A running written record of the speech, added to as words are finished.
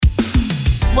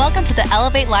Welcome to the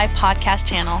Elevate Life podcast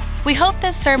channel. We hope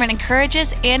this sermon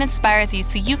encourages and inspires you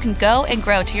so you can go and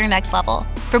grow to your next level.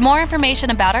 For more information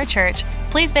about our church,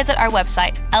 please visit our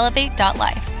website,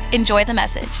 elevate.life. Enjoy the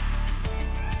message.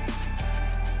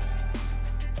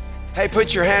 Hey,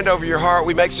 put your hand over your heart.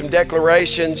 We make some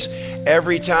declarations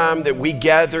every time that we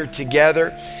gather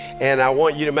together. And I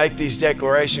want you to make these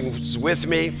declarations with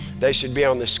me. They should be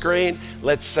on the screen.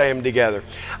 Let's say them together.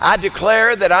 I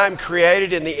declare that I'm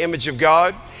created in the image of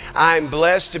God. I'm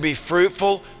blessed to be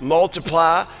fruitful,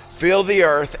 multiply, fill the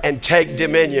earth, and take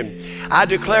dominion. I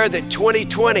declare that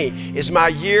 2020 is my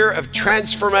year of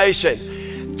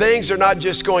transformation. Things are not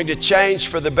just going to change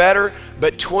for the better,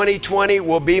 but 2020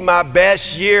 will be my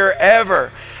best year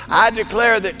ever. I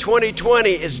declare that 2020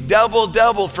 is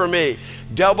double for me.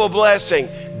 Double blessing,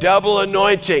 double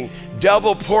anointing,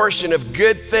 double portion of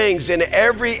good things in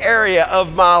every area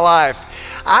of my life.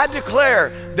 I declare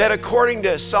that according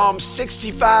to Psalm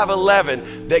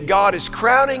 65:11, that God is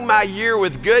crowning my year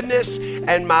with goodness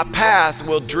and my path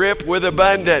will drip with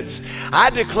abundance.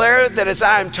 I declare that as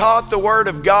I am taught the word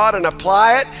of God and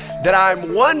apply it, that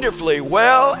I'm wonderfully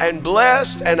well and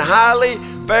blessed and highly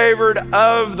favored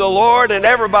of the Lord. And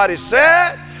everybody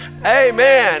said,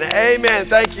 amen, amen.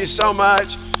 Thank you so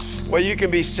much. Well, you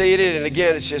can be seated. And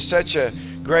again, it's just such a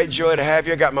great joy to have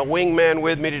you. I got my wingman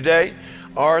with me today.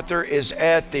 Arthur is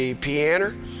at the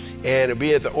piano and he'll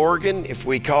be at the organ if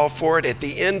we call for it. At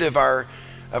the end of our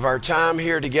time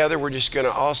here together, we're just going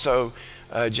to also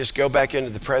just go back into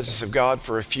the presence of God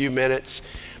for a few minutes.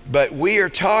 But we are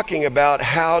talking about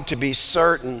how to be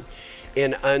certain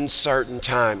in uncertain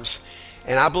times.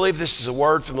 And I believe this is a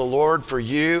word from the Lord for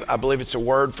you. I believe it's a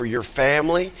word for your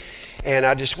family. And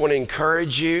I just want to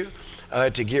encourage you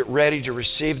to get ready to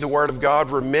receive the word of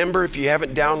God. Remember, if you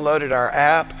haven't downloaded our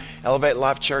app, Elevate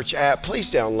Life Church app,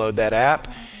 please download that app.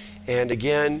 And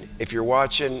again, if you're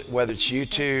watching, whether it's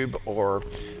YouTube or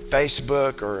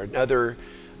Facebook or another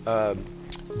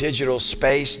digital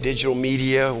space, digital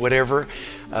media, whatever,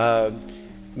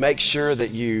 make sure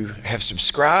that you have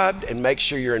subscribed and make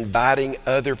sure you're inviting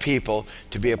other people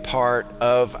to be a part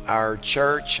of our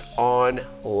church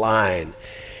online.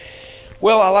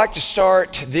 Well, I like to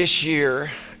start this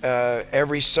year,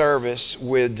 every service,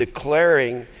 with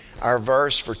declaring our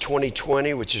verse for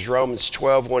 2020, which is Romans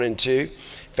 12:1 and 2. In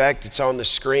fact, it's on the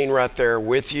screen right there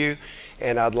with you,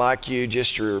 and I'd like you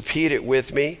just to repeat it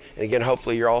with me. And again,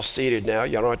 hopefully you're all seated now.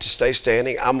 Y'all don't have to stay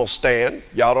standing. I'm gonna stand.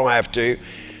 Y'all don't have to.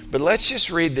 But let's just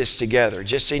read this together,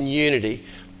 just in unity.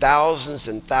 Thousands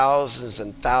and thousands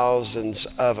and thousands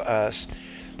of us.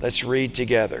 Let's read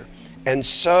together. And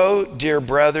so, dear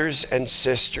brothers and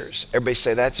sisters, everybody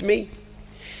say, that's me.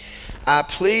 I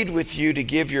plead with you to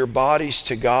give your bodies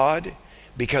to God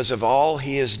because of all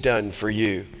He has done for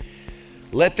you.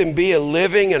 Let them be a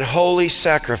living and holy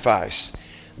sacrifice,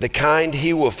 the kind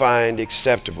He will find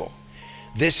acceptable.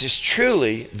 This is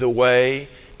truly the way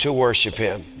to worship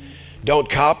Him. Don't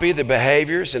copy the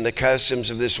behaviors and the customs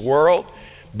of this world,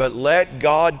 but let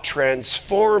God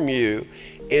transform you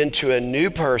into a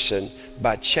new person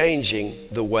by changing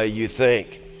the way you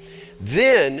think.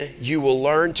 Then you will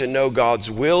learn to know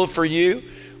God's will for you,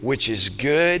 which is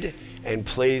good and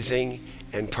pleasing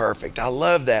and perfect. I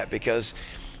love that because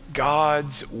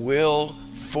God's will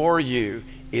for you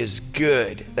is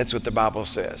good. That's what the Bible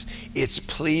says. It's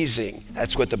pleasing.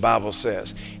 That's what the Bible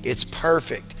says. It's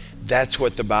perfect. That's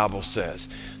what the Bible says.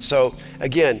 So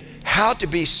again, how to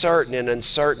be certain in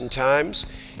uncertain times.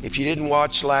 If you didn't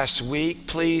watch last week,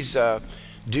 please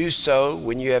do so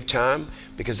when you have time,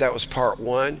 because that was part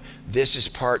one. This is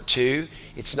part two.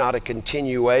 It's not a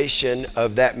continuation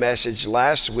of that message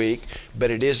last week, but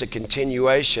it is a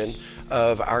continuation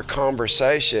of our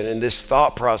conversation and this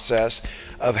thought process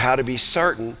of how to be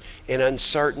certain in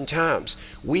uncertain times.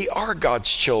 We are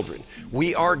God's children.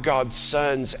 We are God's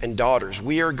sons and daughters.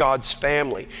 We are God's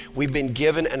family. We've been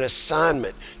given an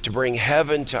assignment to bring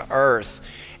heaven to earth.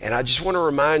 And I just want to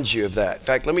remind you of that. In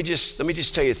fact, let me just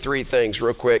tell you three things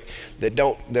real quick that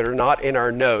are not in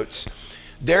our notes.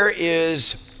 There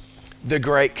is the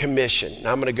Great Commission.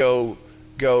 Now I'm going to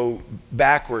go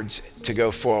backwards to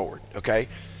go forward, okay?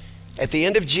 At the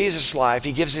end of Jesus' life,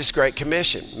 He gives this Great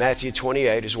Commission. Matthew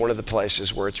 28 is one of the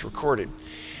places where it's recorded.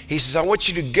 He says, I want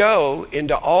you to go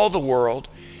into all the world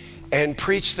and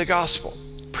preach the gospel.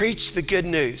 Preach the good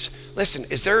news. Listen,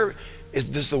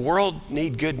 does the world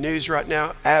need good news right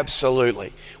now?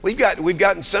 Absolutely. We've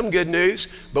gotten some good news,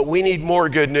 but we need more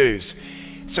good news.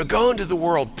 So go into the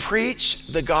world, preach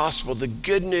the gospel, the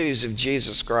good news of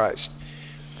Jesus Christ.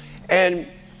 And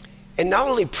not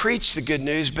only preach the good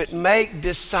news, but make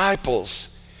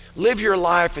disciples. Live your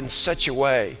life in such a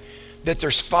way that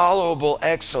there's followable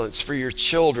excellence for your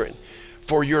children,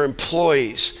 for your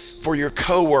employees, for your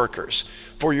coworkers,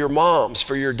 for your moms,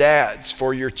 for your dads,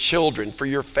 for your children, for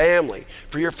your family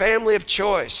of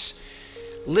choice.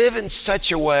 Live in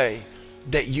such a way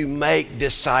that you make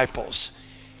disciples.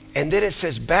 And then it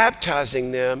says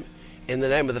baptizing them in the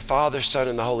name of the Father, Son,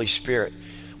 and the Holy Spirit.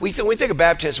 We think of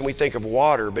baptism, we think of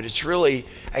water, but it's really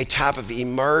a type of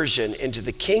immersion into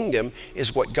the kingdom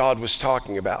is what God was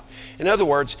talking about. In other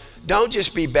words, don't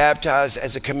just be baptized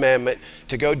as a commandment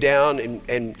to go down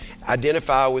and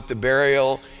identify with the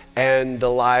burial and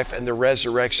the life and the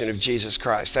resurrection of Jesus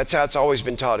Christ. That's how it's always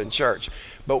been taught in church.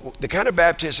 But the kind of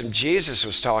baptism Jesus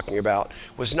was talking about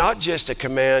was not just a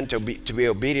command to be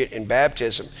obedient in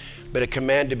baptism, but a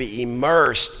command to be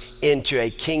immersed into a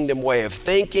kingdom way of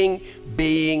thinking,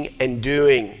 being, and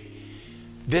doing.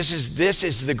 This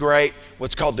is the great,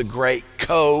 what's called the Great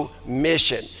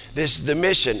Co-mission. This is the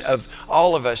mission of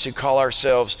all of us who call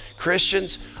ourselves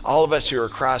Christians, all of us who are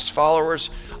Christ followers,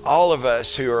 all of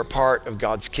us who are a part of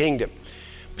God's kingdom.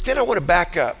 But then I want to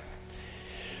back up.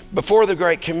 Before the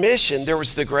Great Commission, there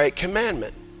was the Great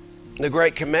Commandment. The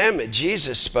Great Commandment,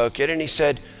 Jesus spoke it, and he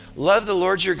said, love the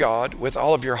Lord your God with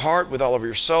all of your heart, with all of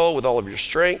your soul, with all of your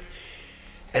strength,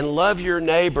 and love your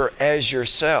neighbor as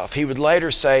yourself. He would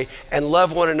later say, and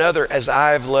love one another as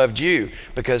I have loved you,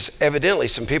 because evidently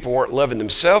some people weren't loving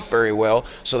themselves very well,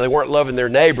 so they weren't loving their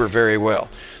neighbor very well.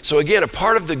 So again, a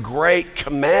part of the Great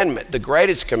Commandment, the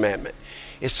greatest commandment,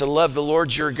 is to love the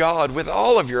Lord your God with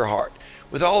all of your heart,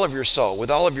 with all of your soul,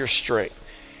 with all of your strength,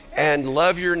 and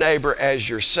love your neighbor as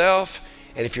yourself.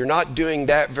 And if you're not doing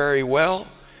that very well,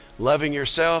 loving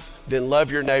yourself, then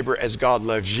love your neighbor as God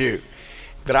loves you.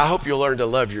 But I hope you'll learn to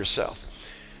love yourself.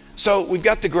 So we've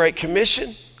got the Great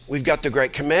Commission, we've got the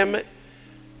Great Commandment,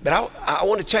 but I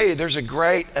want to tell you there's a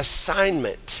great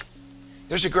assignment.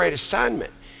 There's a great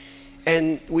assignment.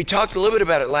 And we talked a little bit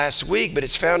about it last week, but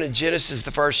it's found in Genesis,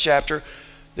 the first chapter,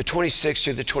 the 26th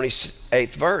to the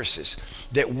 28th verses,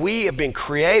 that we have been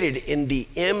created in the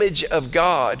image of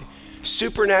God,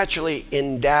 supernaturally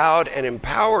endowed and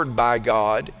empowered by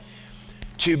God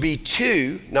to be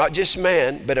two, not just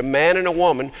man, but a man and a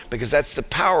woman, because that's the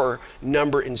power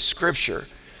number in Scripture,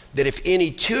 that if any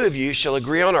two of you shall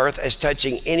agree on earth as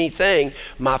touching anything,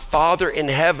 my Father in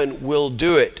heaven will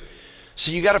do it.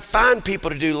 So you got to find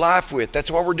people to do life with. That's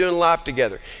why we're doing life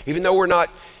together. Even though we're not,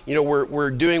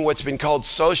 we're doing what's been called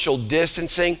social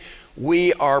distancing,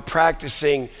 we are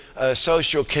practicing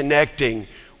social connecting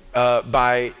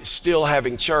by still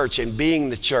having church and being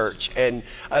the church, and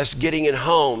us getting in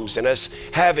homes and us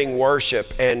having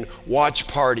worship and watch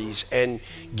parties and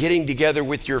getting together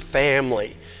with your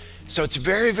family. So it's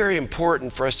very, very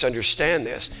important for us to understand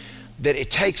this, that it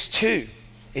takes two.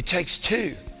 It takes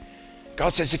two.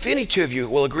 God says, if any two of you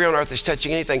will agree on earth as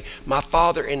touching anything, my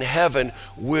Father in heaven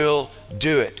will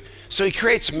do it. So he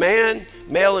creates man,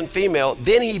 male and female,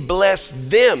 then he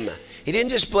blessed them. He didn't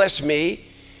just bless me.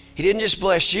 He didn't just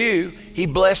bless you, he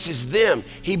blesses them.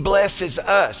 He blesses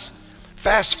us.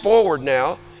 Fast forward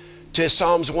now to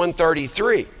Psalms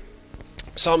 133.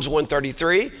 Psalms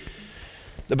 133,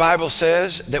 the Bible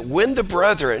says that when the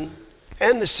brethren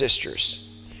and the sisters,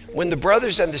 when the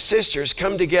brothers and the sisters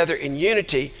come together in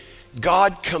unity,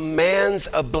 God commands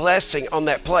a blessing on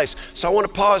that place. So I want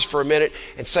to pause for a minute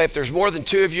and say, if there's more than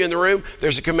two of you in the room,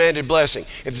 there's a commanded blessing.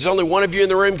 If there's only one of you in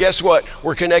the room, guess what?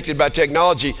 We're connected by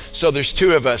technology, so there's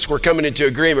two of us. We're coming into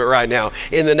agreement right now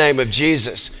in the name of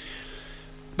Jesus.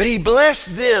 But he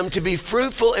blessed them to be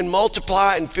fruitful and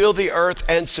multiply and fill the earth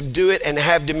and subdue it and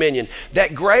have dominion.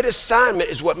 That great assignment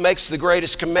is what makes the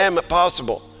greatest commandment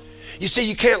possible. You see,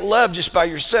 you can't love just by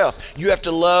yourself. You have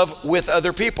to love with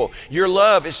other people. Your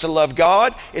love is to love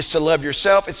God, it's to love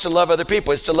yourself, it's to love other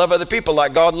people. It's to love other people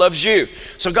like God loves you.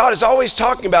 So God is always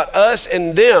talking about us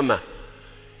and them.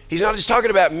 He's not just talking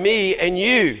about me and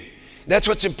you. That's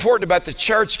what's important about the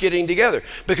church getting together,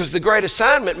 because the great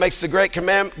assignment makes the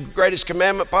greatest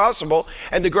commandment possible.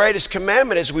 And the greatest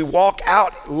commandment is we walk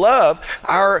out love.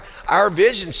 Our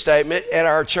vision statement at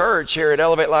our church here at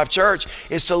Elevate Life Church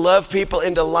is to love people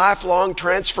into lifelong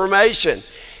transformation.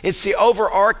 It's the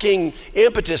overarching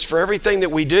impetus for everything that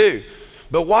we do.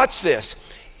 But watch this.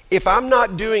 If I'm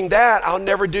not doing that, I'll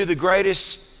never do the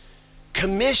greatest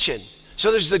commission.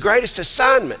 So there's the greatest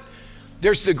assignment,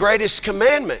 there's the greatest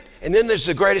commandment, and then there's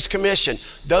the greatest commission.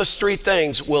 Those three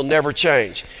things will never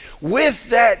change. With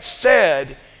that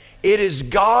said, it is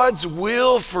God's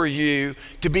will for you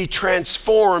to be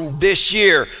transformed this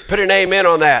year. Put an amen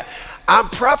on that. I'm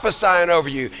prophesying over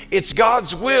you. It's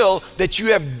God's will that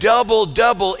you have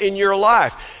double in your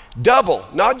life. Double,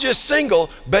 not just single,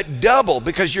 but double,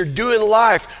 because you're doing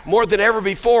life more than ever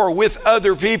before with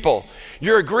other people.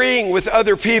 You're agreeing with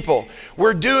other people.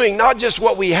 We're doing not just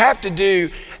what we have to do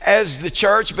as the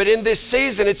church, but in this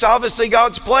season, it's obviously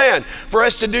God's plan for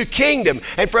us to do kingdom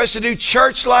and for us to do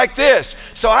church like this.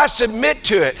 So I submit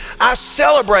to it. I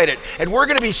celebrate it. And we're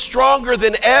going to be stronger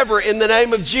than ever in the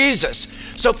name of Jesus.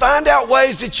 So find out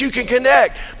ways that you can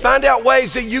connect. Find out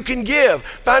ways that you can give.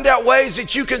 Find out ways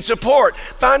that you can support.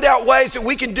 Find out ways that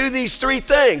we can do these three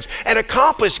things and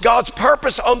accomplish God's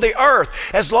purpose on the earth.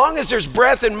 As long as there's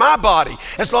breath in my body,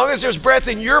 as long as there's breath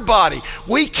in your body,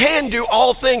 we can do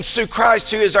all things through Christ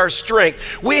who is our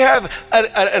strength. We have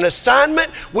an assignment,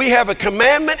 we have a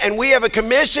commandment, and we have a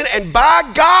commission, and by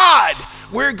God,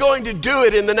 we're going to do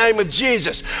it in the name of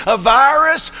Jesus. A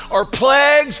virus or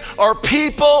plagues or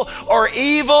people or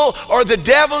evil or the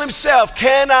devil himself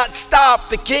cannot stop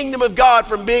the kingdom of God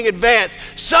from being advanced.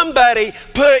 Somebody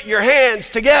put your hands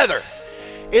together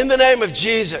in the name of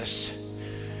Jesus.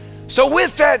 So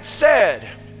with that said,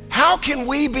 how can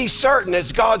we be certain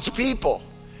as God's people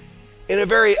in a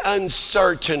very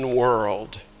uncertain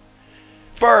world?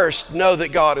 First, know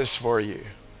that God is for you.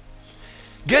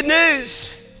 Good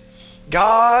news.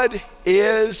 God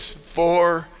is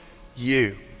for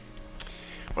you.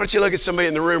 Why don't you look at somebody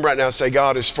in the room right now and say,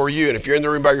 God is for you. And if you're in the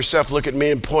room by yourself, look at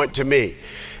me and point to me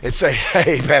and say,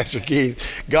 hey, Pastor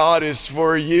Keith, God is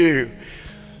for you.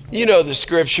 You know the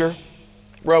scripture,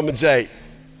 Romans 8.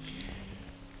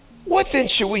 What then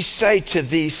should we say to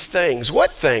these things?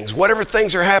 What things? Whatever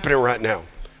things are happening right now.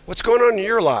 What's going on in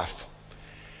your life?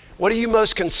 What are you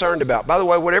most concerned about? By the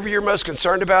way, whatever you're most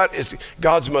concerned about is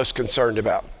God's most concerned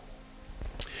about.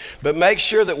 But make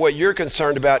sure that what you're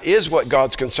concerned about is what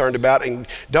God's concerned about, and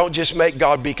don't just make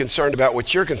God be concerned about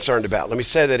what you're concerned about. Let me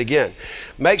say that again.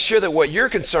 Make sure that what you're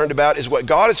concerned about is what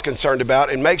God is concerned about,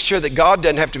 and make sure that God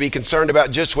doesn't have to be concerned about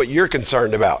just what you're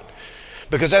concerned about,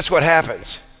 because that's what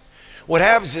happens. What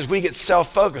happens is we get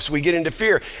self-focused, we get into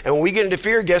fear, and when we get into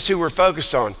fear, guess who we're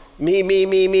focused on? Me, me,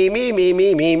 me, me, me, me,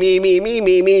 me, me, me, me, me,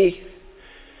 me, me.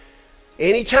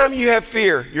 Anytime you have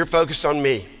fear, you're focused on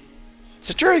me. It's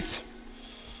the truth.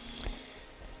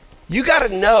 You got to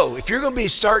know, if you're going to be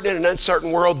certain in an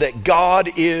uncertain world, that God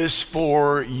is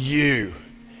for you.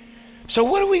 So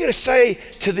what are we going to say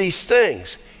to these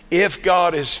things? If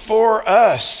God is for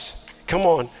us, come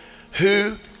on,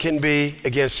 who can be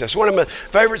against us? One of my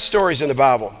favorite stories in the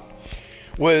Bible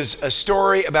was a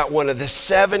story about one of the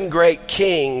 7 great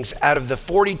kings out of the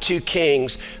 42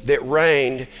 kings that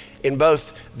reigned in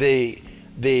both the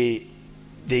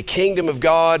kingdom of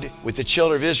God with the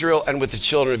children of Israel and with the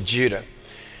children of Judah.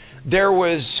 There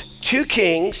was 2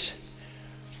 kings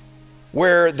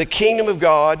where the kingdom of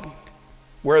God,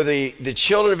 where the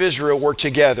children of Israel were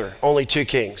together, only 2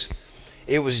 kings.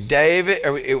 It was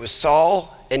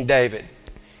Saul and David,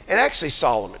 and actually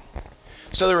Solomon.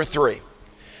 So there were 3.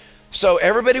 So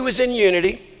everybody was in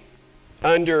unity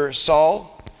under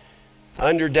Saul,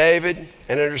 under David,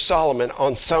 and under Solomon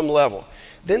on some level.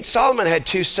 Then Solomon had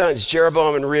 2 sons,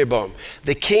 Jeroboam and Rehoboam.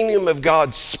 The kingdom of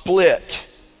God split,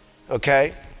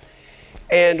 okay?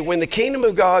 And when the kingdom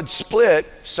of God split,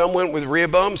 some went with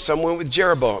Rehoboam, some went with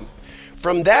Jeroboam.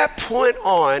 From that point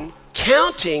on,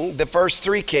 counting the first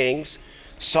 3 kings,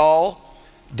 Saul,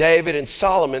 David, and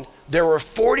Solomon, there were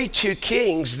 42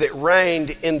 kings that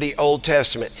reigned in the Old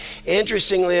Testament.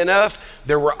 Interestingly enough,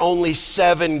 there were only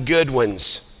 7 good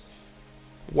ones.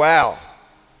 Wow.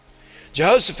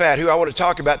 Jehoshaphat, who I want to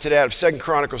talk about today out of 2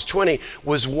 Chronicles 20,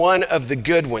 was one of the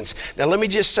good ones. Now let me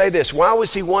just say this. Why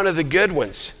was he one of the good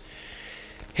ones?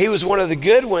 He was one of the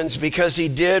good ones because he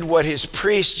did what his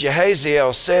priest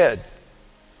Jehaziel said.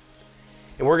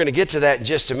 And we're going to get to that in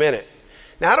just a minute.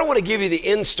 Now, I don't want to give you the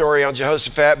end story on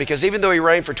Jehoshaphat, because even though he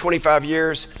reigned for 25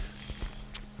 years,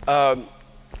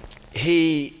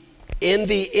 he, in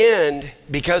the end,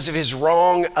 because of his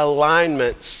wrong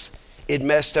alignments, it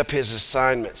messed up his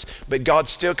assignments. But God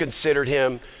still considered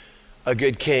him a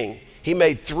good king. He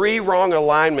made 3 wrong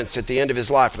alignments at the end of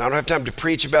his life. And I don't have time to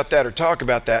preach about that or talk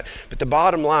about that. But the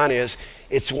bottom line is,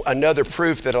 it's another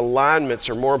proof that alignments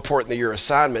are more important than your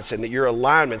assignments, and that your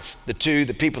alignments,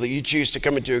 the people that you choose to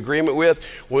come into agreement with,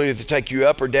 will either take you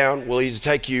up or down, will either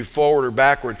take you forward or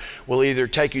backward, will either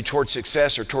take you towards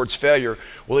success or towards failure,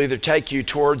 will either take you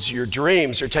towards your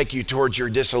dreams or take you towards your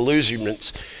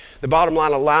disillusionments. The bottom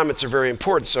line, alignments are very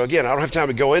important. So again, I don't have time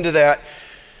to go into that.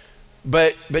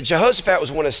 But Jehoshaphat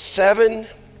was one of 7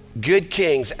 good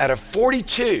kings out of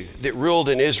 42 that ruled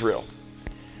in Israel.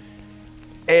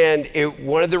 And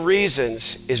one of the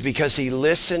reasons is because he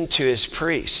listened to his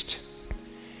priest.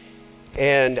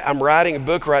 And I'm writing a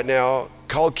book right now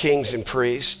called Kings and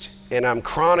Priests. and I'm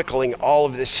chronicling all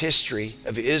of this history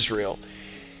of Israel.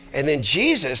 And then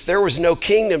Jesus, there was no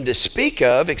kingdom to speak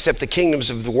of except the kingdoms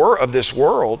of this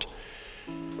world.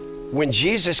 When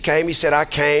Jesus came, he said, I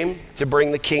came to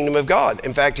bring the kingdom of God.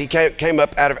 In fact, he came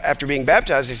up after being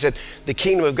baptized. He said, the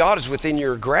kingdom of God is within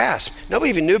your grasp. Nobody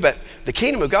even knew about the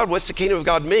kingdom of God. What's the kingdom of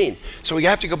God mean? So we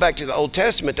have to go back to the Old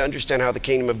Testament to understand how the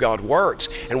kingdom of God works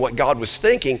and what God was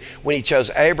thinking when he chose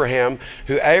Abraham,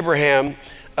 who Abraham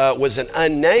was an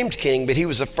unnamed king, but he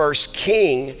was the first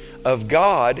king of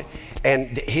God.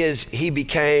 And he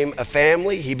became a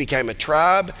family, he became a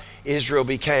tribe. Israel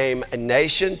became a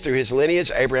nation through his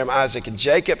lineage, Abraham, Isaac, and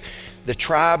Jacob. The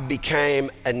tribe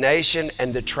became a nation,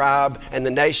 and the tribe and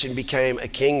the nation became a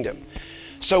kingdom.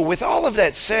 So with all of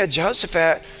that said,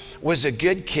 Jehoshaphat was a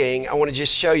good king. I want to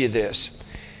just show you this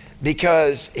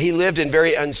because he lived in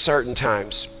very uncertain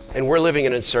times, and we're living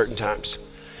in uncertain times.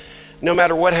 No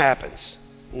matter what happens,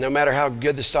 no matter how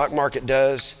good the stock market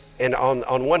does, and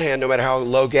on one hand, no matter how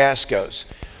low gas goes.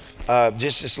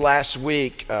 Just this last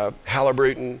week,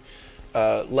 Halliburton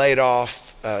laid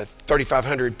off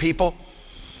 3,500 people.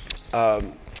 The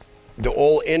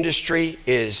oil industry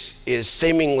is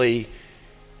seemingly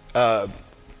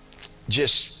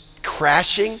just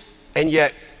crashing, and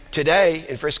yet today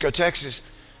in Frisco, Texas,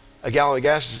 a gallon of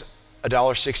gas is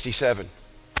 $1.67.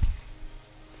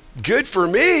 Good for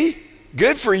me,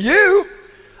 good for you.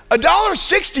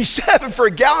 $1.67 for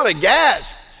a gallon of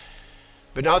gas.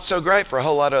 But not so great for a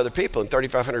whole lot of other people, and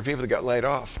 3,500 people that got laid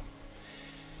off,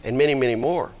 and many, many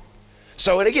more.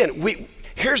 So, and again,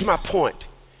 here's my point.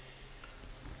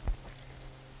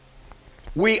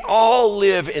 We all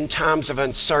live in times of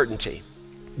uncertainty.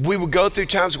 We will go through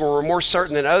times where we're more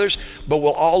certain than others, but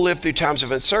we'll all live through times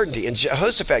of uncertainty. And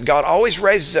Jehoshaphat, God always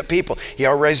raises up people. He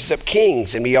always raises up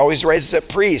kings, and he always raises up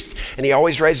priests, and he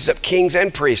always raises up kings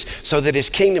and priests so that his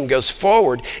kingdom goes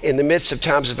forward in the midst of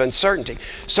times of uncertainty.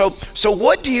 So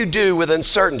what do you do with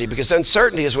uncertainty? Because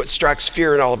uncertainty is what strikes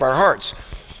fear in all of our hearts.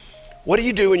 What do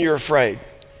you do when you're afraid?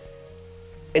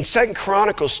 In 2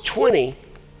 Chronicles 20,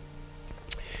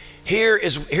 here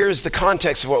is the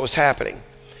context of what was happening.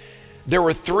 There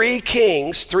were three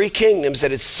kingdoms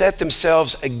that had set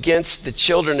themselves against the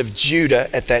children of Judah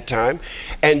at that time,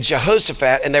 and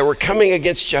Jehoshaphat, and they were coming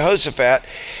against Jehoshaphat.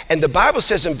 And the Bible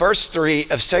says in verse 3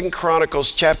 of 2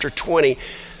 Chronicles chapter 20,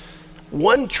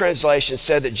 one translation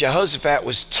said that Jehoshaphat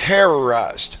was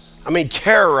terrorized. I mean,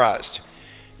 terrorized.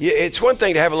 It's one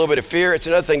thing to have a little bit of fear. It's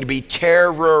another thing to be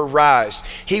terrorized.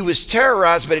 He was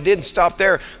terrorized, but it didn't stop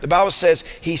there. The Bible says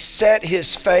he set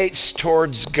his face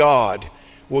towards God.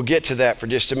 We'll get to that for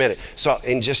just a minute.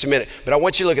 But I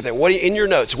want you to look at that. In your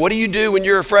notes, what do you do when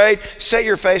you're afraid? Set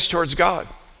your face towards God.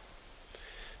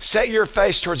 Set your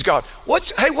face towards God.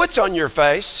 What's on your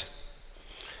face?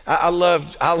 I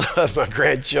love my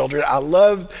grandchildren. I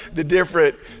love the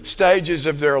different stages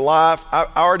of their life. I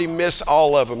already miss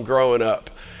all of them growing up.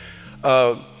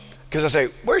 Because I say,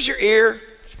 where's your ear?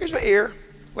 Here's my ear.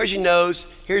 Where's your nose?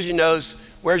 Here's your nose.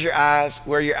 Where's your eyes?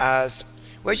 Where are your eyes?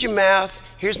 Where's your mouth?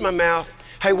 Here's my mouth.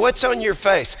 Hey, what's on your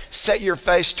face? Set your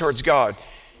face towards God.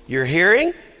 You're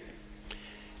hearing,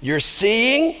 you're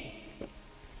seeing,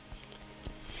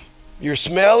 you're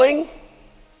smelling,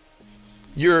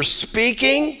 you're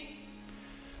speaking.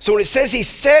 So when it says he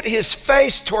set his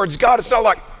face towards God, it's not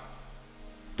like,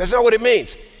 that's not what it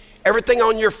means. Everything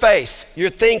on your face,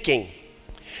 you're thinking.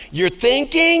 You're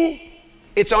thinking,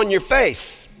 it's on your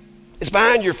face. It's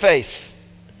behind your face.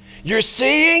 You're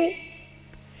seeing,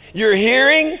 you're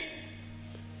hearing,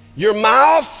 your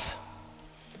mouth,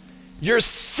 your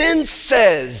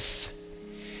senses.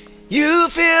 You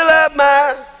fill up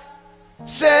my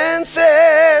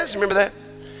senses. Remember that?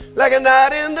 Like a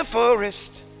night in the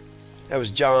forest. That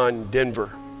was John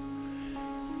Denver.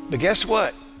 But guess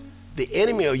what? The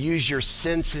enemy will use your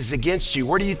senses against you.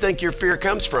 Where do you think your fear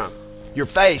comes from? Your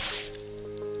face.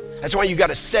 That's why you got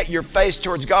to set your face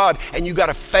towards God, and you got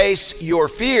to face your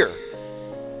fear.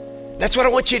 That's what I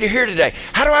want you to hear today.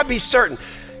 How do I be certain?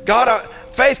 God,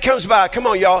 faith comes by, come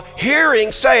on y'all,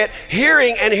 hearing, say it,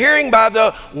 hearing, and hearing by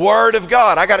the word of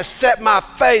God. I got to set my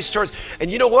face towards, and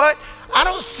you know what? I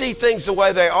don't see things the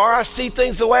way they are. I see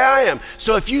things the way I am.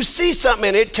 So if you see something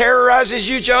and it terrorizes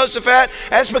you, Jehoshaphat,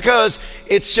 that's because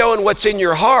it's showing what's in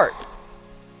your heart.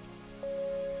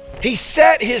 He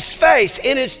set his face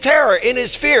in his terror, in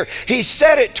his fear. He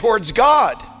set it towards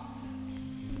God.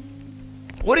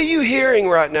 What are you hearing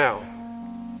right now?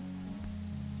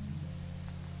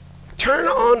 Turn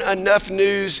on enough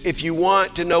news if you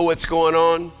want to know what's going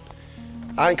on.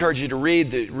 I encourage you to read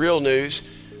the real news,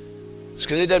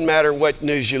 because it doesn't matter what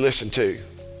news you listen to.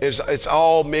 It's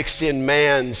all mixed in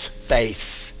man's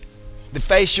face. The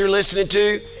face you're listening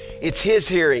to, it's his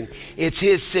hearing, it's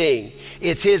his seeing,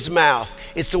 it's his mouth.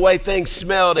 It's the way things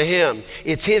smell to him.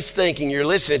 It's his thinking you're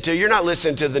listening to. You're not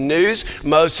listening to the news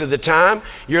most of the time.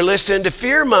 You're listening to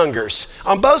fear mongers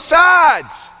on both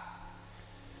sides.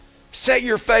 Set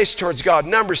your face towards God.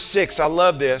 Number 6, I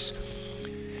love this.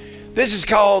 This is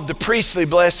called the priestly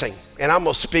blessing. And I'm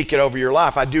going to speak it over your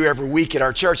life. I do every week at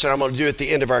our church, and I'm going to do it at the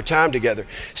end of our time together.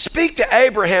 Speak to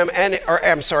Aaron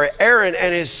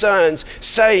and his sons,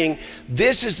 saying,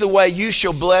 this is the way you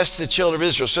shall bless the children of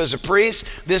Israel. So as a priest,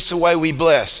 this is the way we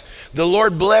bless. The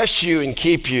Lord bless you and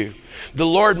keep you. The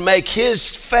Lord make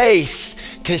his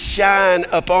face to shine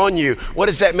upon you. What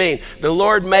does that mean? The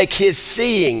Lord make his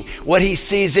seeing what he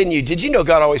sees in you. Did you know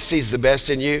God always sees the best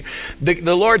in you?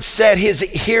 The Lord set his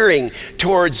hearing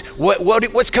towards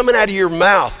what's coming out of your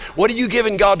mouth. What are you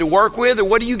giving God to work with, or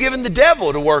what are you giving the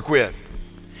devil to work with?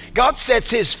 God sets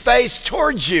his face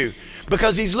towards you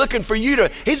because he's looking for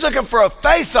he's looking for a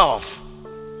face-off.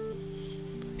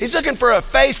 He's looking for a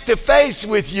face-to-face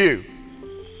with you.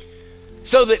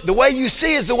 So that the way you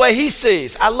see is the way he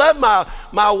sees. I love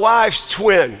my wife's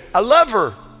twin. I love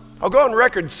her. I'll go on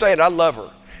record saying I love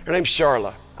her. Her name's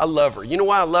Charla. I love her. You know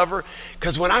why I love her?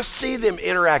 Because when I see them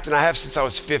interact, and I have since I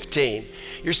was 15,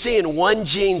 you're seeing one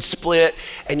gene split,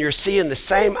 and you're seeing the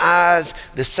same eyes,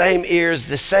 the same ears,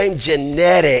 the same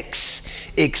genetics,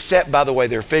 except, by the way,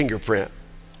 their fingerprint.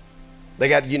 They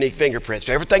got unique fingerprints.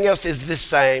 But everything else is the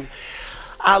same.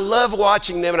 I love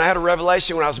watching them, and I had a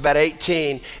revelation when I was about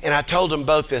 18, and I told them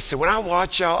both this. So when I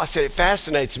watch y'all, I said, it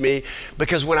fascinates me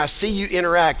because when I see you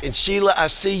interact, and Sheila, I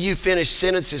see you finish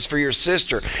sentences for your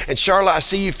sister, and Charlotte, I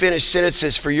see you finish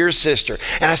sentences for your sister,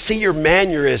 and I see your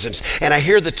mannerisms, and I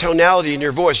hear the tonality in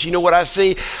your voice. You know what I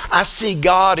see? I see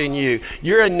God in you.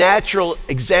 You're a natural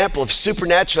example of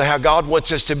supernaturally how God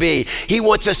wants us to be. He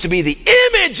wants us to be the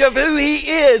image of who he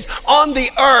is on the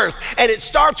earth, and it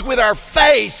starts with our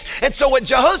face. And so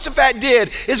what Jehoshaphat did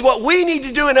is what we need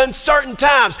to do in uncertain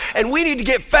times, and we need to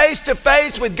get face to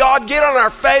face with God, get on our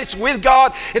face with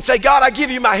God and say, God, I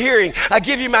give you my hearing, I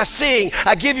give you my seeing,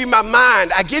 I give you my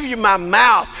mind, I give you my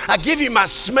mouth, I give you my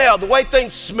smell, the way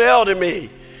things smell to me.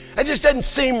 It just doesn't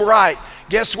seem right.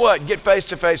 Guess what? Get face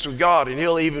to face with God, and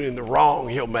he'll, even in the wrong,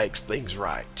 he'll make things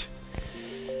right.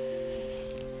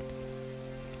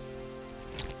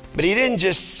 But he didn't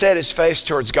just set his face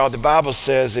towards God. The Bible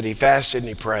says that he fasted and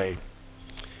he prayed.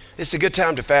 It's a good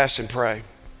time to fast and pray.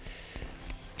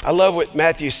 I love what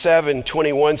Matthew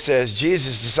 7:21 says.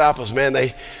 Jesus' disciples, man,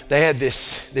 they had this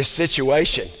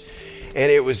situation.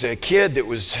 And it was a kid that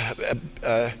was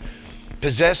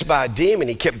possessed by a demon.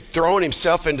 He kept throwing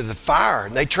himself into the fire.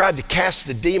 And they tried to cast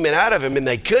the demon out of him, and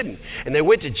they couldn't. And they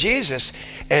went to Jesus,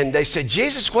 and they said,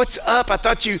 Jesus, what's up? I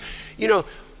thought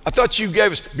you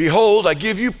gave us, behold, I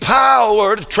give you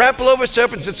power to trample over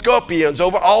serpents and scorpions,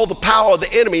 over all the power of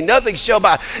the enemy. Nothing shall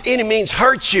by any means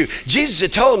hurt you. Jesus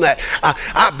had told him that.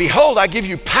 Behold, I give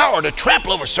you power to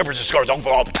trample over serpents and scorpions,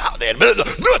 over all the power of the enemy.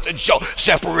 Nothing shall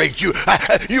separate you.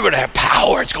 You're going to have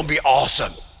power. It's going to be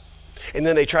awesome. And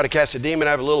then they try to cast a demon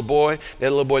out of a little boy.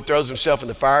 That little boy throws himself in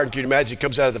the fire. And can you imagine, he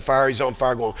comes out of the fire, he's on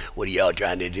fire going, what are y'all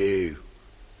trying to do?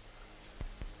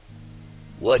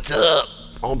 What's up?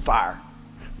 On fire.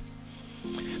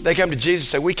 They come to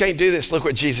Jesus and say, we can't do this. Look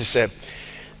what Jesus said.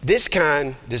 This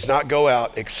kind does not go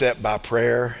out except by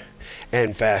prayer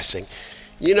and fasting.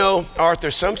 You know,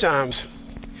 Arthur, sometimes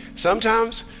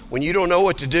when you don't know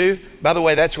what to do, by the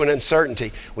way, that's when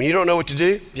uncertainty. When you don't know what to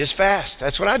do, just fast.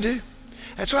 That's what I do.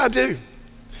 That's what I do.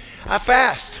 I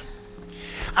fast.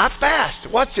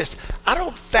 Watch this. I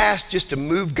don't fast just to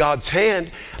move God's hand.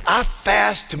 I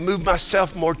fast to move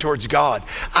myself more towards God.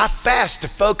 I fast to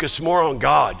focus more on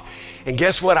God. And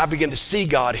guess what? I begin to see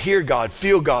God, hear God,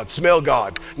 feel God, smell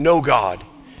God, know God.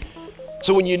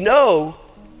 So when you know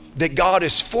that God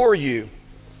is for you,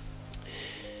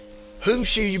 whom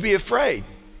should you be afraid?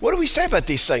 What do we say about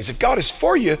these things? If God is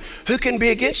for you, who can be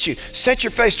against you? Set your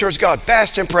face towards God,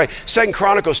 fast and pray. 2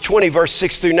 Chronicles 20, verse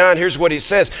 6-9, here's what it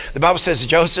says. The Bible says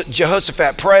that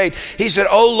Jehoshaphat prayed. He said,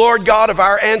 O Lord God of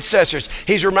our ancestors.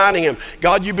 He's reminding him,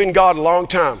 God, you've been God a long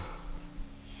time.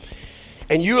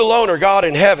 And you alone are God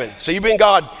in heaven. So you've been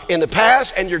God in the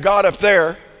past, and you're God up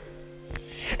there.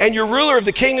 And you're ruler of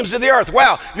the kingdoms of the earth.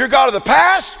 Wow, you're God of the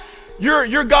past,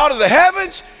 you're God of the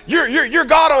heavens, you're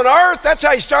God on earth. That's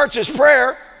how he starts his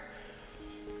prayer.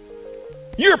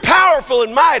 You're powerful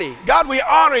and mighty. God, we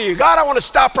honor you. God, I want to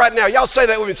stop right now. Y'all say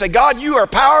that with me. Say, God, you are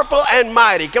powerful and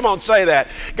mighty. Come on, say that.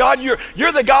 God, you're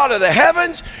the God of the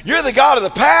heavens. You're the God of the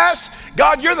past.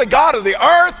 God, you're the God of the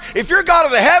earth. If you're God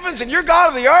of the heavens and you're God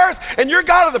of the earth and you're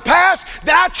God of the past,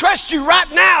 then I trust you right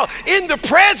now in the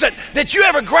present that you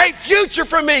have a great future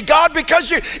for me, God,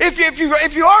 because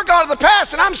if you are God of the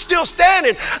past and I'm still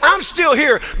standing, I'm still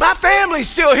here, my family's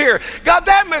still here, God,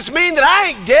 that must mean that I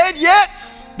ain't dead yet.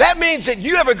 That means that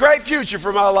you have a great future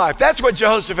for my life. That's what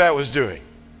Jehoshaphat was doing.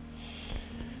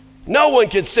 No one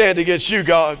can stand against you,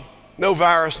 God. No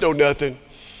virus, no nothing.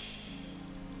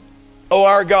 Oh,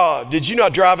 our God, did you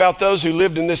not drive out those who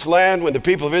lived in this land when the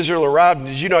people of Israel arrived?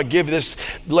 Did you not give this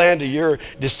land to your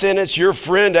descendants, your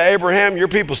friend to Abraham? Your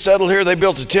people settled here. They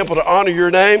built a temple to honor your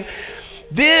name.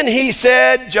 Then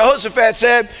Jehoshaphat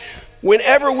said,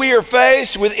 whenever we are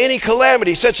faced with any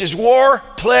calamity, such as war,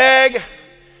 plague,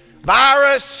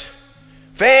 virus,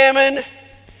 famine,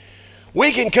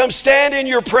 we can come stand in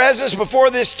your presence before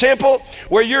this temple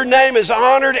where your name is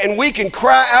honored, and we can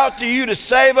cry out to you to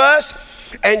save us.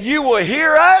 And you will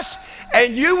hear us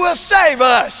and you will save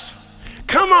us.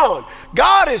 Come on.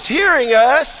 God is hearing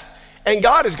us and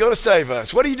God is going to save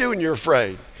us. What do you do when you're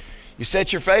afraid? You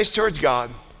set your face towards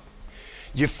God.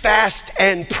 You fast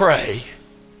and pray.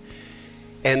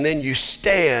 And then you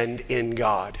stand in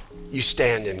God. You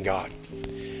stand in God.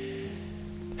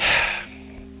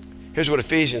 Here's what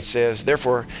Ephesians says.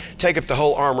 Therefore, take up the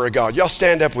whole armor of God. Y'all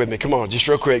stand up with me. Come on, just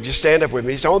real quick. Just stand up with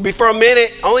me. It's only for a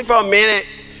minute. Only for a minute.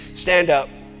 Stand up.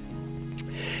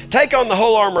 Take on the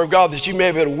whole armor of God that you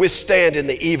may be able to withstand in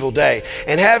the evil day.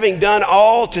 And having done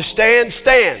all to stand,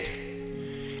 stand.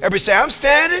 Everybody say, I'm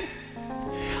standing.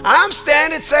 I'm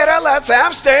standing. Say it out loud. Say,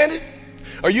 I'm standing.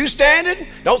 Are you standing?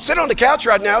 Don't sit on the couch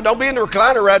right now. Don't be in the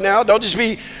recliner right now. Don't just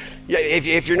be,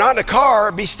 if you're not in a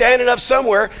car, be standing up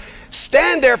somewhere.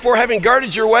 Stand therefore, having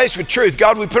girded your waist with truth.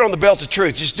 God, we put on the belt of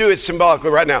truth. Just do it symbolically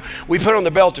right now. We put on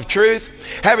the belt of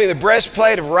truth. Having the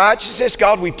breastplate of righteousness,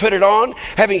 God, we put it on.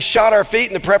 Having shod our feet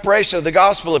in the preparation of the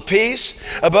gospel of peace.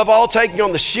 Above all, taking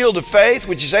on the shield of faith,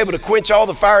 which is able to quench all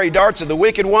the fiery darts of the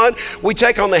wicked one. We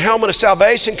take on the helmet of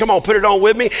salvation. Come on, put it on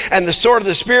with me. And the sword of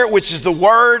the Spirit, which is the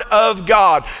word of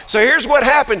God. So here's what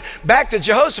happened. Back to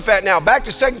Jehoshaphat now. Back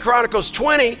to 2 Chronicles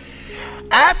 20.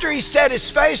 After he set his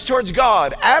face towards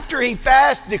God, after he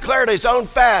declared his own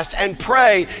fast and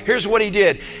prayed, here's what he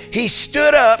did. He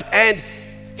stood up and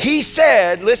he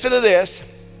said, listen to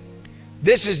this.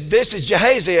 This is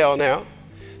Jehaziel now.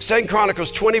 2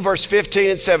 Chronicles 20, verse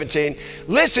 15 and 17.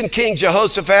 Listen, King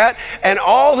Jehoshaphat, and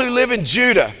all who live in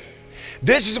Judah.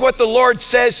 This is what the Lord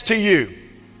says to you.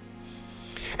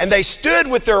 And they stood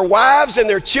with their wives and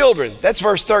their children. That's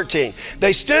verse 13.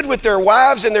 They stood with their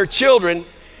wives and their children.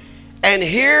 And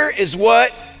here is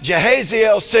what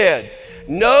Jehaziel said.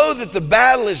 Know that the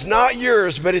battle is not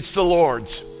yours, but it's the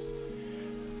Lord's.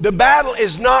 The battle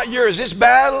is not yours. This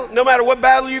battle, no matter what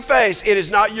battle you face, it is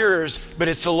not yours, but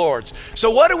it's the Lord's. So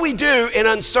what do we do in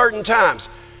uncertain times?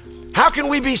 How can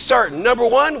we be certain? Number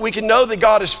one, we can know that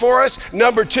God is for us.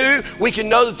 Number two, we can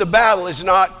know that the battle is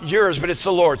not yours, but it's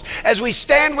the Lord's. As we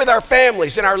stand with our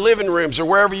families in our living rooms or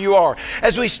wherever you are,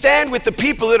 as we stand with the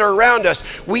people that are around us,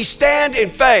 we stand in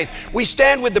faith. We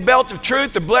stand with the belt of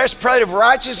truth, the breastplate of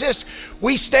righteousness.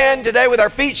 We stand today with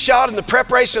our feet shod in the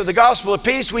preparation of the gospel of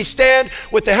peace. We stand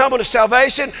with the helmet of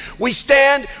salvation. We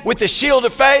stand with the shield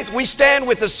of faith. We stand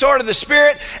with the sword of the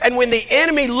Spirit. And when the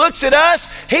enemy looks at us,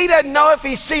 he doesn't know if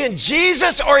he's seeing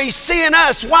Jesus or he's seeing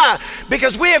us. Why?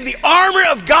 Because we have the armor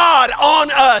of God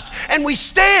on us. And we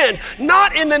stand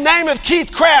not in the name of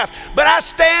Keith Craft, but I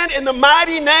stand in the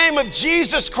mighty name of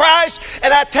Jesus Christ.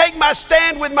 And I take my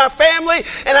stand with my family.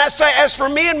 And I say, as for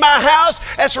me and my house,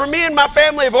 as for me and my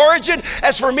family of origin,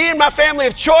 as for me and my family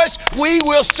of choice, we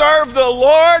will serve the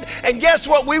Lord. And guess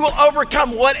what? We will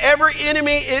overcome whatever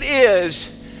enemy it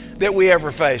is that we ever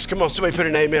face. Come on, somebody put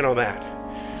an amen on that.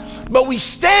 But we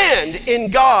stand in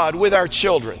God with our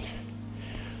children.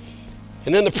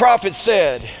 And then the prophet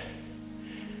said,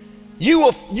 you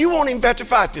won't even have to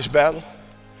fight this battle.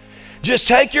 Just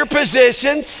take your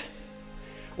positions.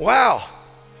 Wow.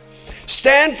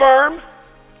 Stand firm.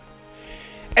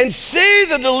 And see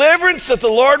the deliverance that the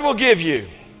Lord will give you.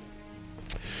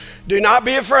 Do not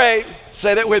be afraid.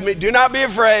 Say that with me. Do not be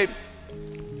afraid.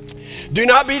 Do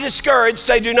not be discouraged.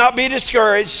 Say, do not be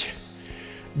discouraged.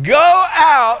 Go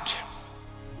out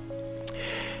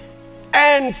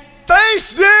and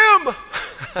face them.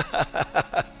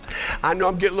 I know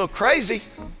I'm getting a little crazy.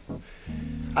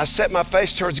 I set my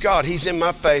face towards God. He's in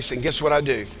my face. And guess what I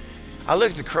do? I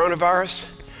look at the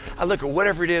coronavirus. I look at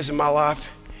whatever it is in my life.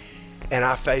 And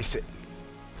I face it.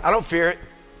 I don't fear it.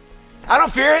 I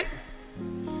don't fear it.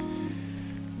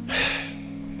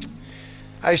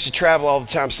 I used to travel all the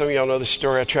time. Some of y'all know this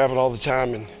story. I traveled all the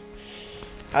time. And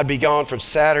I'd be gone from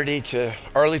Saturday to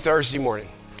early Thursday morning.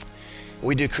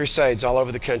 We do crusades all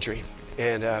over the country,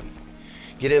 and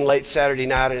get in late Saturday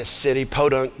night in a city,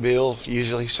 Podunkville,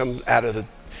 usually some out of the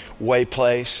way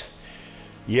place,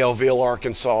 Yaleville,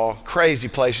 Arkansas, crazy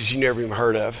places you never even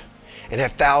heard of, and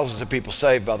have thousands of people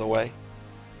saved, by the way.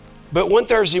 But one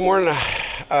Thursday morning,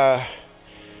 my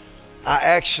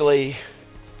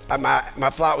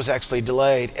flight was actually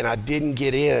delayed, and I didn't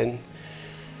get in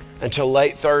until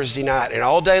late Thursday night. And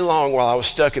all day long while I was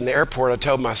stuck in the airport, I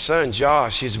told my son,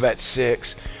 Josh, he's about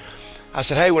 6, I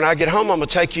said, hey, when I get home, I'm gonna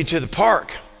take you to the park.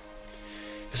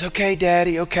 He goes, okay,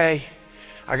 Daddy, okay.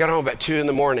 I got home about 2 in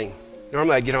the morning.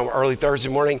 Normally I get home early Thursday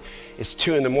morning. It's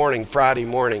 2 in the morning, Friday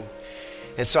morning.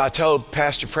 And so I told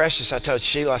Pastor Precious, I told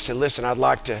Sheila, I said, listen, I'd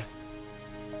like to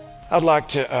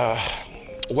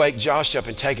wake Josh up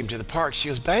and take him to the park. She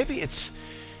goes, baby, it's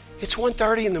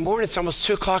 1:30 in the morning. It's almost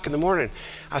 2 o'clock in the morning.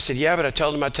 I said, yeah, but I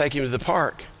told him I'd take him to the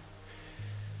park.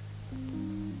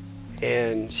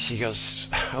 And she goes,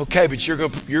 okay, but you're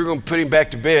gonna put him back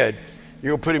to bed.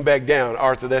 You're gonna put him back down.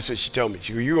 Arthur, that's what she told me.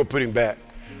 She goes, you're gonna put him back.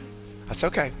 I said,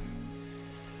 okay.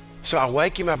 So I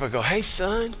wake him up. I go, hey,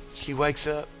 son. He wakes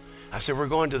up. I said, we're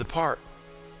going to the park.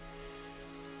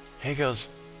 He goes,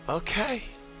 okay.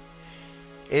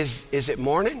 Is it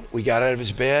morning? We got out of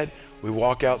his bed. We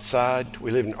walk outside.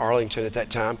 We lived in Arlington at that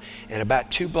time. And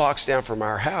about 2 blocks down from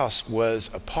our house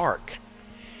was a park.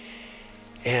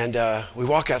 And we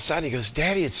walk outside and he goes,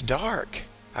 Daddy, it's dark.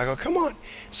 I go, come on.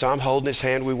 So I'm holding his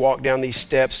hand. We walk down these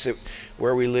steps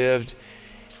where we lived.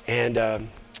 And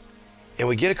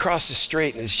we get across the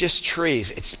street and it's just trees.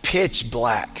 It's pitch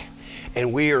black.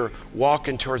 And we are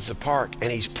walking towards the park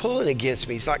and he's pulling against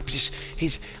me. He's like,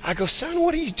 I go, son,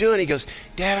 what are you doing? He goes,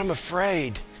 Dad, I'm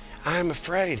afraid. I'm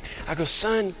afraid. I go,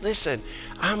 son, listen,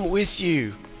 I'm with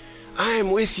you. I am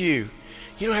with you.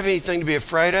 You don't have anything to be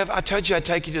afraid of. I told you I'd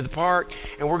take you to the park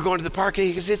and we're going to the park. And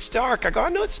he goes, it's dark. I go, I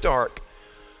know it's dark.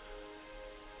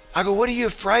 I go, what are you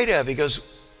afraid of? He goes,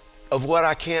 of what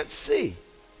I can't see.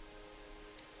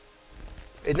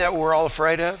 Isn't that what we're all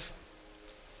afraid of?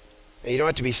 And you don't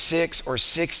have to be 6 or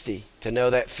 60 to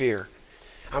know that fear.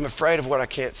 I'm afraid of what I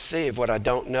can't see, of what I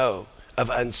don't know,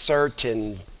 of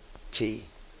uncertainty.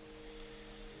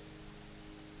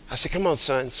 I said, come on,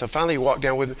 son. So finally he walked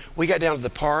down with me. We got down to the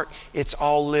park. It's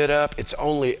all lit up. It's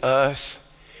only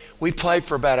us. We played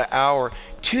for about an hour.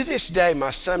 To this day, my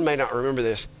son may not remember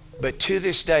this, but to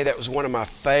this day, that was one of my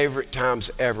favorite times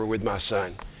ever with my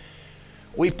son.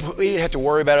 We didn't have to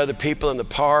worry about other people in the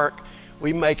park.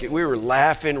 We were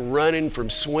laughing, running from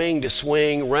swing to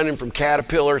swing, running from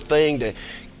caterpillar thing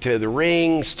to the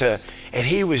rings and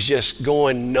he was just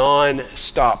going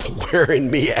non-stop,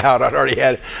 wearing me out. I'd already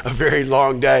had a very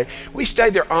long day. We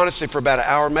stayed there honestly for about an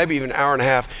hour, maybe even an hour and a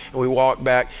half, and we walked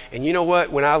back. And you know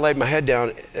what? When I laid my head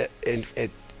down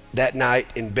that night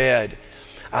in bed,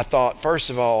 I thought, first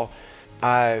of all,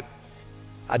 I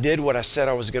did what I said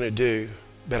I was going to do,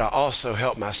 but I also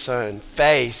helped my son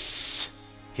face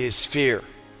his fear.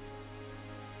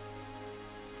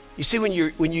 You see, when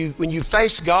you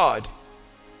face God,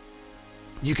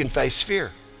 you can face fear.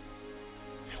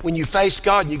 When you face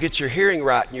God and you get your hearing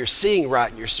right and you're seeing right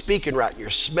and you're speaking right and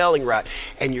you're smelling right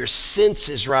and your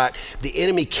senses right, the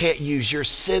enemy can't use your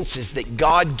senses that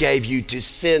God gave you to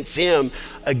sense him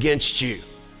against you.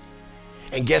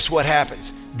 And guess what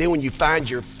happens? Then when you find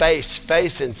your face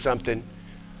facing something,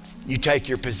 you take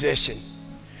your position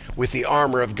with the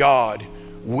armor of God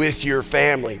with your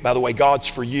family. By the way, God's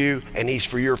for you and he's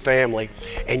for your family.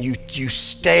 And you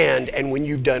stand, and when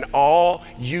you've done all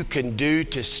you can do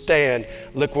to stand,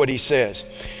 look what he says.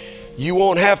 You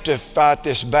won't have to fight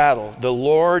this battle. The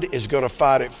Lord is going to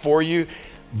fight it for you.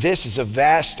 This is a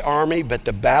vast army, but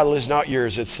the battle is not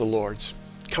yours, it's the Lord's.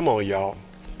 Come on, y'all.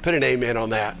 Put an amen on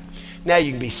that. Now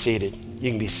you can be seated. You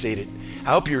can be seated.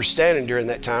 I hope you were standing during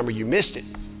that time or you missed it.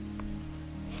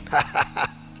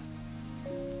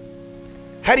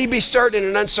 How do you be certain in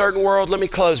an uncertain world? Let me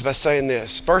close by saying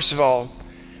this. First of all,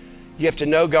 you have to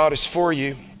know God is for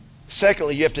you.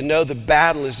 Secondly, you have to know the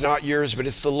battle is not yours, but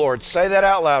it's the Lord. Say that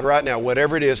out loud right now,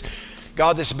 whatever it is.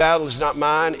 God, this battle is not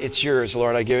mine, it's yours,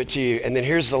 Lord. I give it to you. And then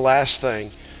here's the last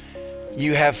thing.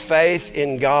 You have faith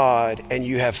in God and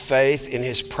you have faith in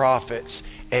his prophets,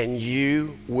 and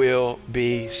you will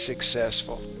be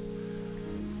successful.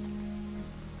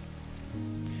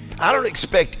 I don't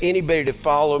expect anybody to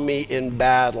follow me in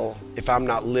battle if I'm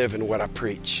not living what I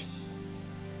preach.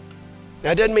 Now,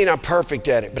 it doesn't mean I'm perfect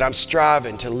at it, but I'm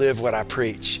striving to live what I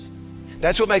preach.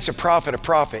 That's what makes a prophet a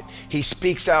prophet. He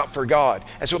speaks out for God.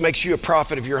 That's what makes you a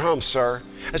prophet of your home, sir.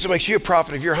 That's what makes you a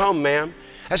prophet of your home, ma'am.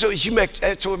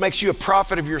 That's what makes you a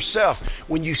prophet of yourself,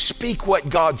 when you speak what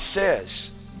God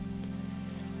says.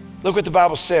 Look what the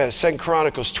Bible says, 2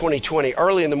 Chronicles 20:20.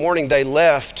 Early in the morning they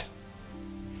left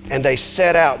and they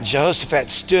set out.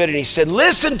 Jehoshaphat stood and he said,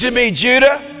 listen to me,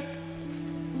 Judah.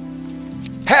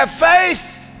 Have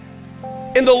faith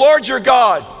in the Lord your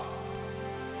God,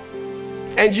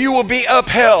 and you will be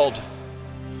upheld.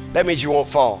 That means you won't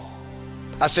fall.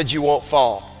 I said you won't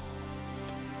fall.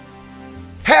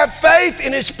 Have faith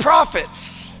in his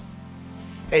prophets,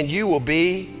 and you will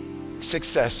be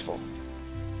successful.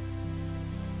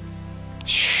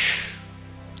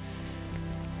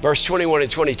 Verse 21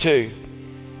 and 22.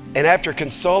 And after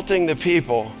consulting the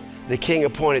people, the king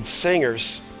appointed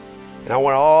singers. And I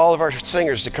want all of our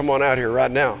singers to come on out here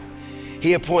right now.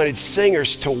 He appointed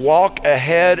singers to walk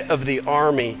ahead of the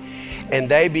army, and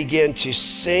they began to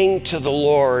sing to the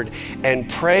Lord and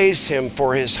praise him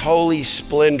for his holy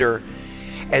splendor.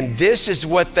 And this is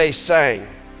what they sang.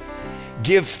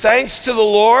 Give thanks to the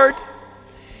Lord.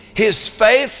 His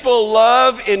faithful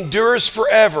love endures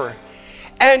forever.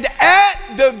 And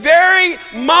at the very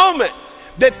moment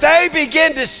that they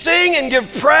begin to sing and give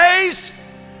praise,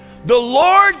 the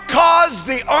Lord caused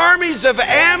the armies of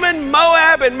Ammon,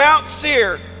 Moab, and Mount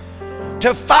Seir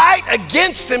to fight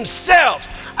against themselves.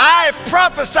 I have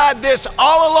prophesied this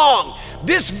all along.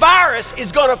 This virus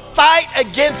is going to fight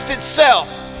against itself.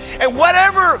 And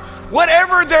whatever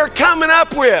they're coming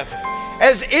up with,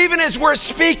 even as we're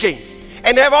speaking,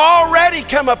 and have already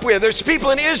come up with. There's people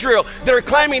in Israel that are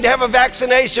claiming to have a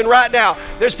vaccination right now.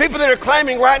 There's people that are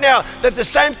claiming right now that the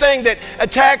same thing that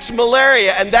attacks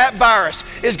malaria and that virus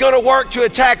is going to work to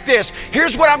attack this.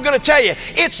 Here's what I'm going to tell you.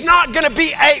 It's not going to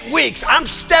be 8 weeks. I'm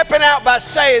stepping out by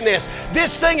saying this.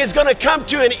 This thing is going to come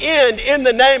to an end in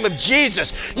the name of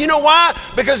Jesus. You know why?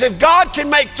 Because if God can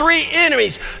make 3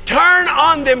 enemies turn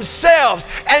on themselves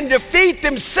and defeat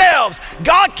themselves,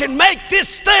 God can make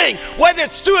this thing, whether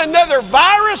it's through another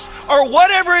virus or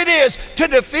whatever it is, to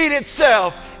defeat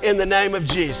itself in the name of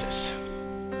Jesus.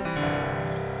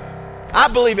 I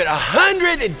believe it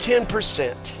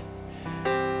 110%.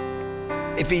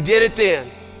 If he did it then,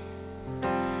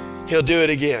 he'll do it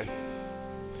again.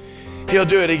 He'll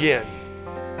do it again.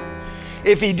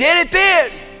 If he did it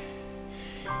then,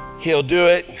 he'll do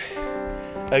it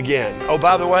again. Oh,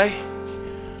 by the way,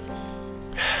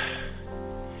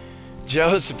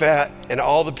 Jehoshaphat and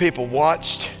all the people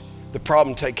watched the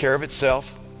problem take care of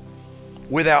itself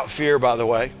without fear, by the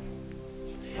way.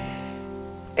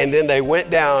 And then they went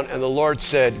down and the Lord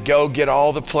said, go get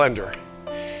all the plunder.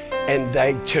 And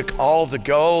they took all the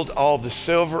gold, all the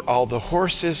silver, all the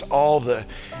horses,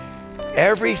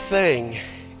 everything.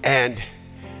 And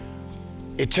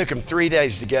it took them 3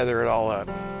 days to gather it all up.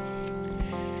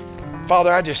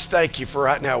 Father, I just thank you for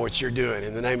right now what you're doing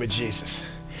in the name of Jesus.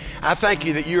 I thank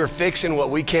you that you are fixing what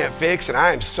we can't fix, and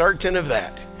I am certain of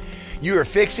that. You are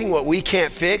fixing what we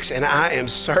can't fix, and I am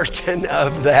certain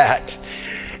of that.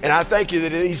 And I thank you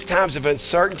that in these times of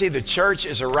uncertainty, the church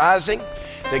is arising,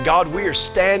 that God, we are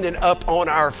standing up on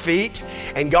our feet,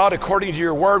 and God, according to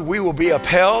your word, we will be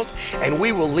upheld, and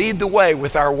we will lead the way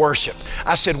with our worship.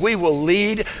 I said, we will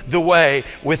lead the way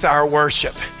with our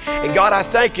worship. And God, I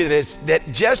thank you that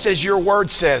just as your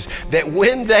word says, that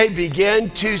when they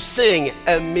began to sing,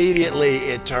 immediately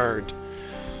it turned.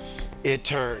 It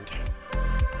turned.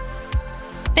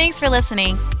 Thanks for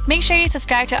listening. Make sure you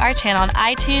subscribe to our channel on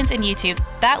iTunes and YouTube.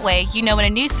 That way, you know when a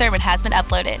new sermon has been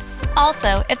uploaded.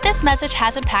 Also, if this message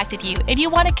has impacted you and you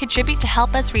want to contribute to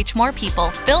help us reach more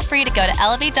people, feel free to go to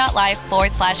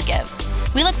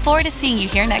elevate.life/give. We look forward to seeing you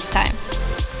here next time.